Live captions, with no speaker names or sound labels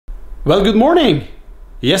Well, good morning!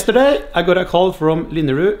 Yesterday I got a call from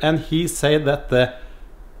Linnerud and he said that the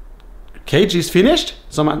cage is finished,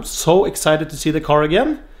 so I'm so excited to see the car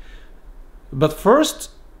again. But first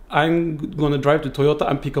I'm gonna drive to Toyota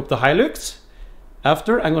and pick up the Hilux.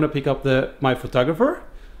 After I'm gonna pick up my photographer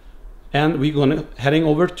and we're gonna heading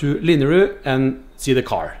over to Linnerud and see the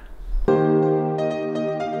car.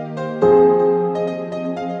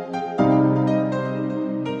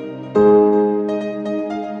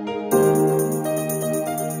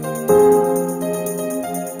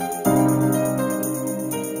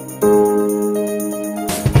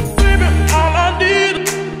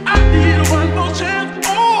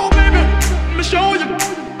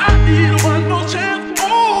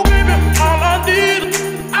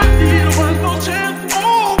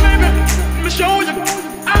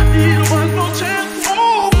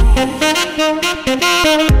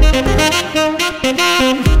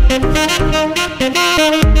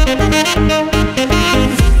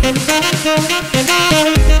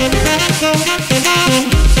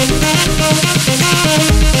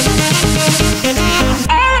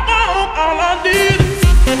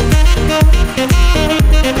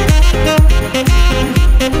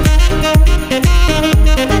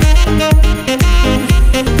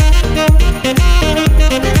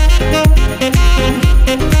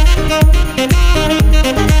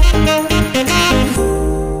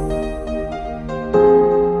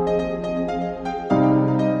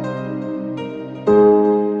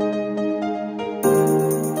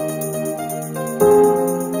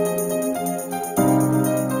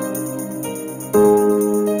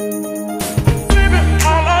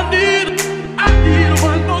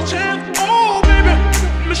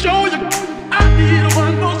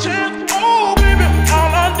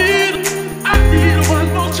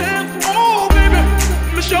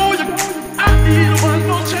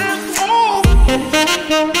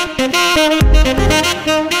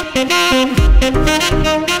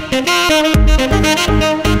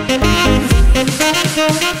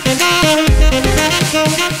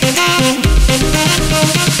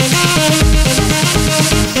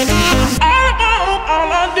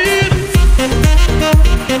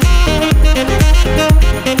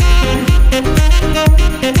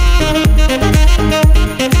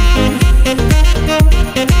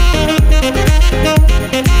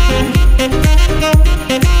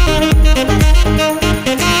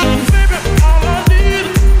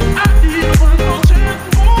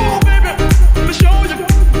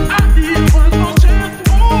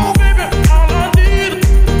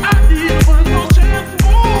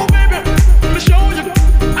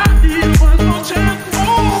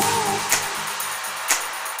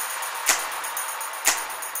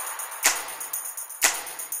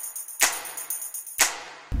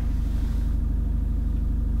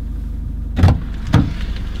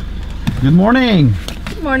 Good morning!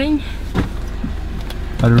 Good morning.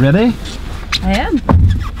 Are you ready? I am.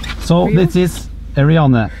 So this is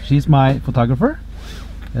Ariane. She's my photographer.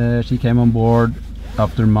 She came on board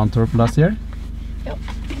after Mantorp last year. Yep.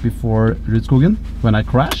 Before Rudskogen when I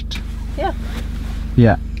crashed. Yeah.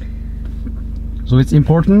 Yeah. So it's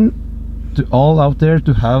important to all out there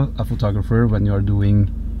to have a photographer when you are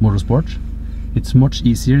doing motorsport. It's much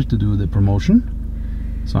easier to do the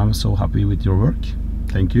promotion. So I'm so happy with your work.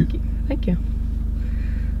 Thank you. Thank you.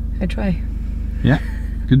 I try. Yeah,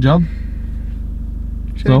 good job.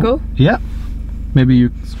 Should we go? Yeah. Maybe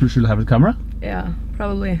you should have a camera? Yeah,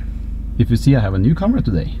 probably. If you see, I have a new camera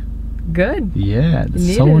today. Good. Yeah, the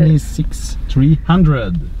Sony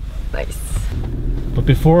 6300. Nice. But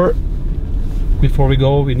before we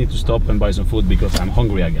go, we need to stop and buy some food because I'm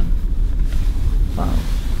hungry again. Wow.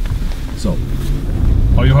 So,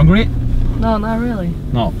 are you hungry? No, not really.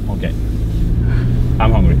 No, okay.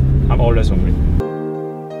 I'm hungry. I'm always hungry.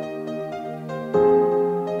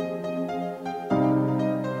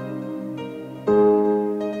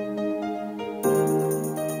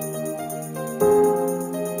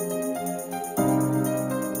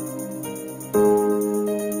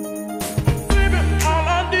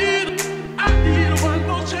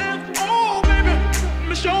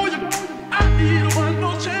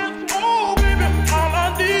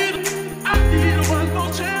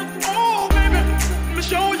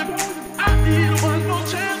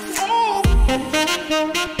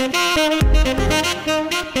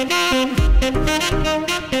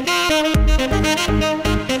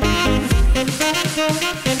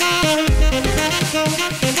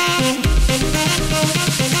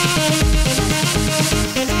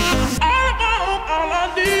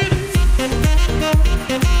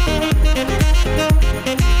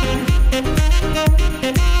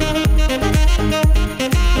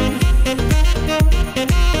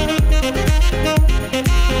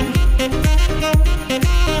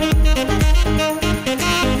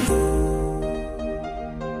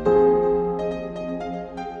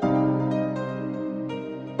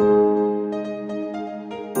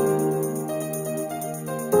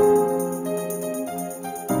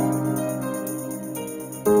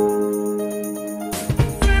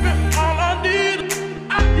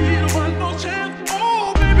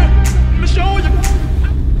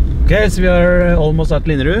 Okay, so we are almost at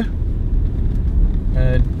Linnerud.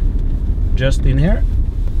 Just in here.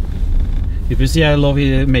 If you see, I love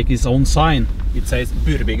he make his own sign. It says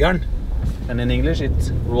Burbyggeren, and in English it's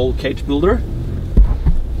ROLLCAGE builder.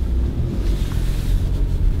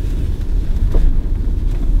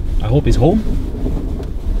 I hope he's home.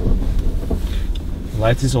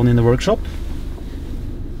 Lights is on in the workshop.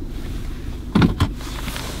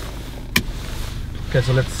 Okay,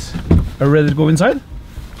 so let's. Are we ready to go inside?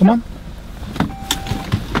 Come on.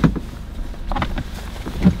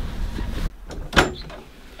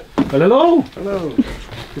 Well, hello. Hello.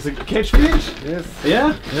 Is the cage finished? Yes.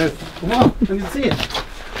 Yeah? Yes. Come on, let me see it.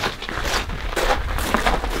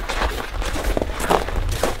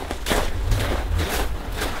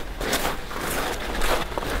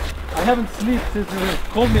 I haven't slept since you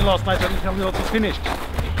called me last night and tell me what was finished.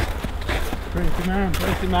 Crazy man.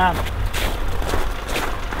 Crazy man.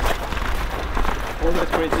 Always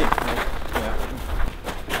crazy. Yeah.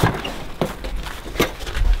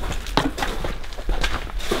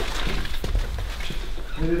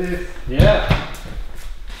 Here it is. Yeah.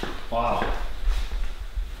 Wow.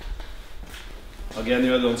 Again,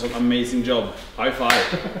 you have done some amazing job. High five.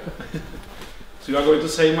 So you are going to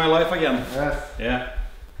save my life again. Yes. Yeah.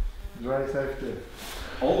 Dry safety.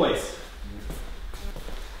 Always.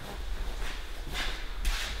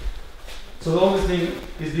 So the only thing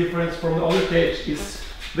is different from the other cage is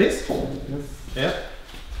this. Yes. Yeah.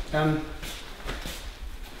 And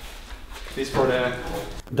this for the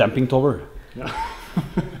damping tower. Yeah.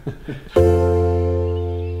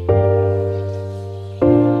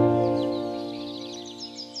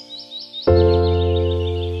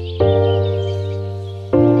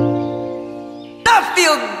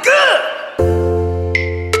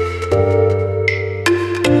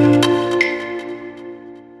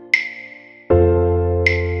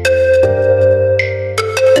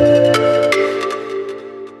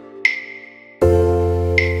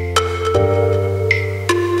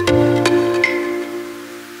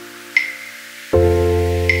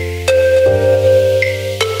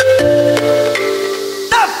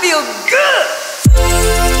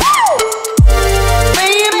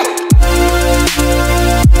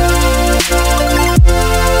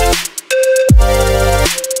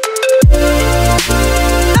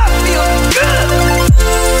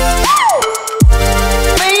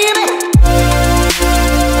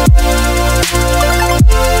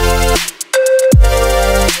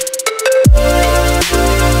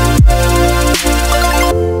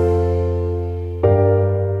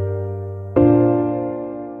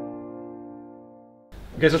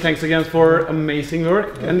 Okay, so thanks again for amazing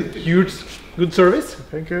work and huge good service.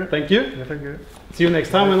 Thank you. Thank you. Yeah, thank you. See you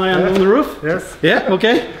next time when I am on the roof. Yes. Yeah,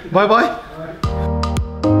 okay. Bye bye.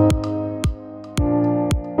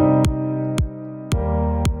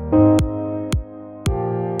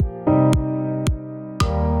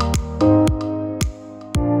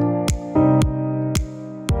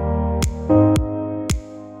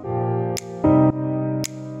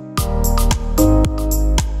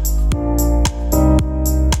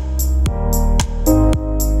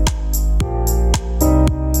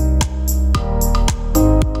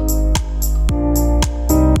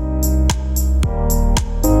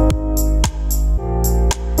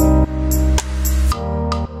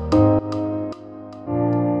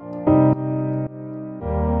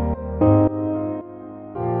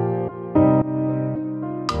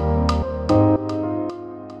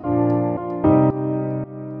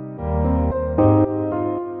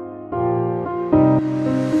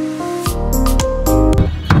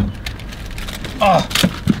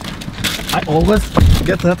 I always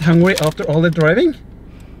get that hungry after all the driving.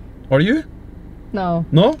 Are you? No.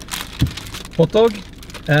 No? Hot dog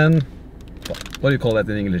and what do you call that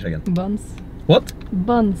in English again? Buns. What?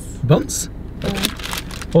 Buns. Buns?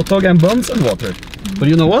 Hot dog and buns and water. But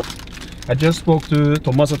you know what? I just spoke to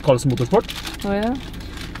Thomas at Carlsen Motorsport. Oh yeah?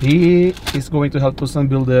 He is going to help us and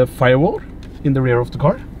build a firewall in the rear of the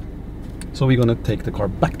car. So we're gonna take the car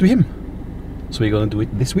back to him. So we're gonna do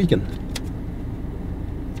it this weekend.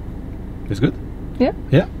 It's good? Yeah.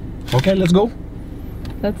 Yeah. Okay, let's go.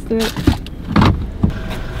 Let's do it.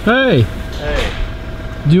 Hey!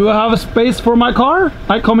 Hey. Do you have a space for my car?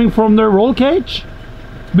 I'm coming from the ROLLCAGE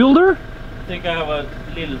builder. I think I have a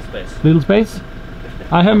little space. Little space.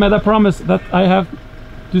 I have made a promise that I have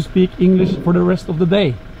to speak English for the rest of the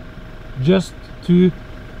day. Just to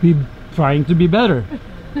be trying to be better.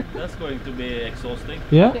 That's going to be exhausting.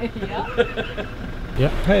 Yeah? Yeah.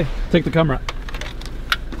 Yeah. Hey, take the camera.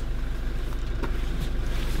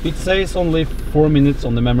 It says only 4 minutes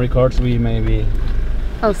on the memory card, so we maybe...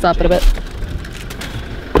 I'll stop it a bit.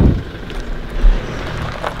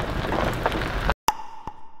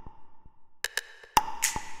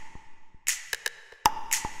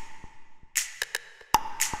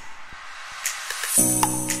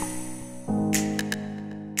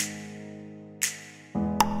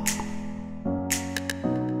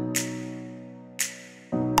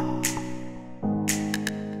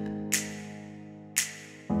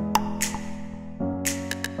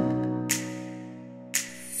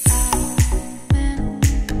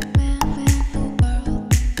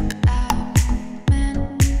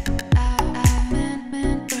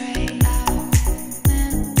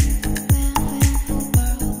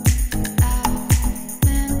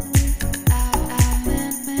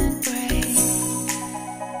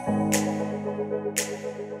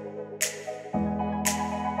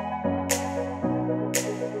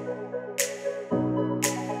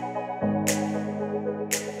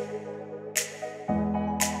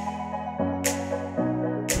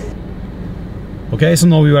 Okay, so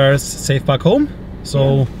now we are safe back home.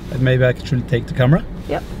 So maybe I should take the camera.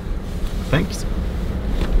 Yep. Thanks.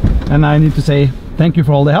 And I need to say thank you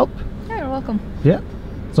for all the help. Yeah, you're welcome. Yeah.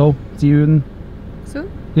 So see you in...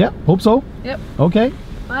 Soon? Yeah, hope so. Yep. Okay.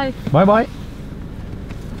 Bye. Bye bye.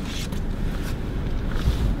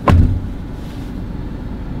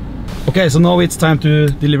 Okay, so now it's time to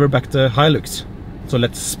deliver back the Hilux. So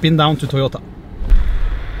let's spin down to Toyota.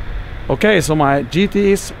 Okay, so my GT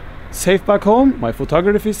is safe back home, my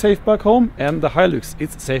photography is safe back home, and the Hilux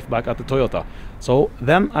is safe back at the Toyota. So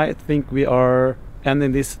then I think we are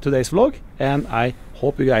ending this today's vlog, and I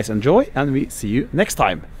hope you guys enjoy, and we see you next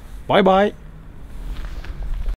time. Bye bye.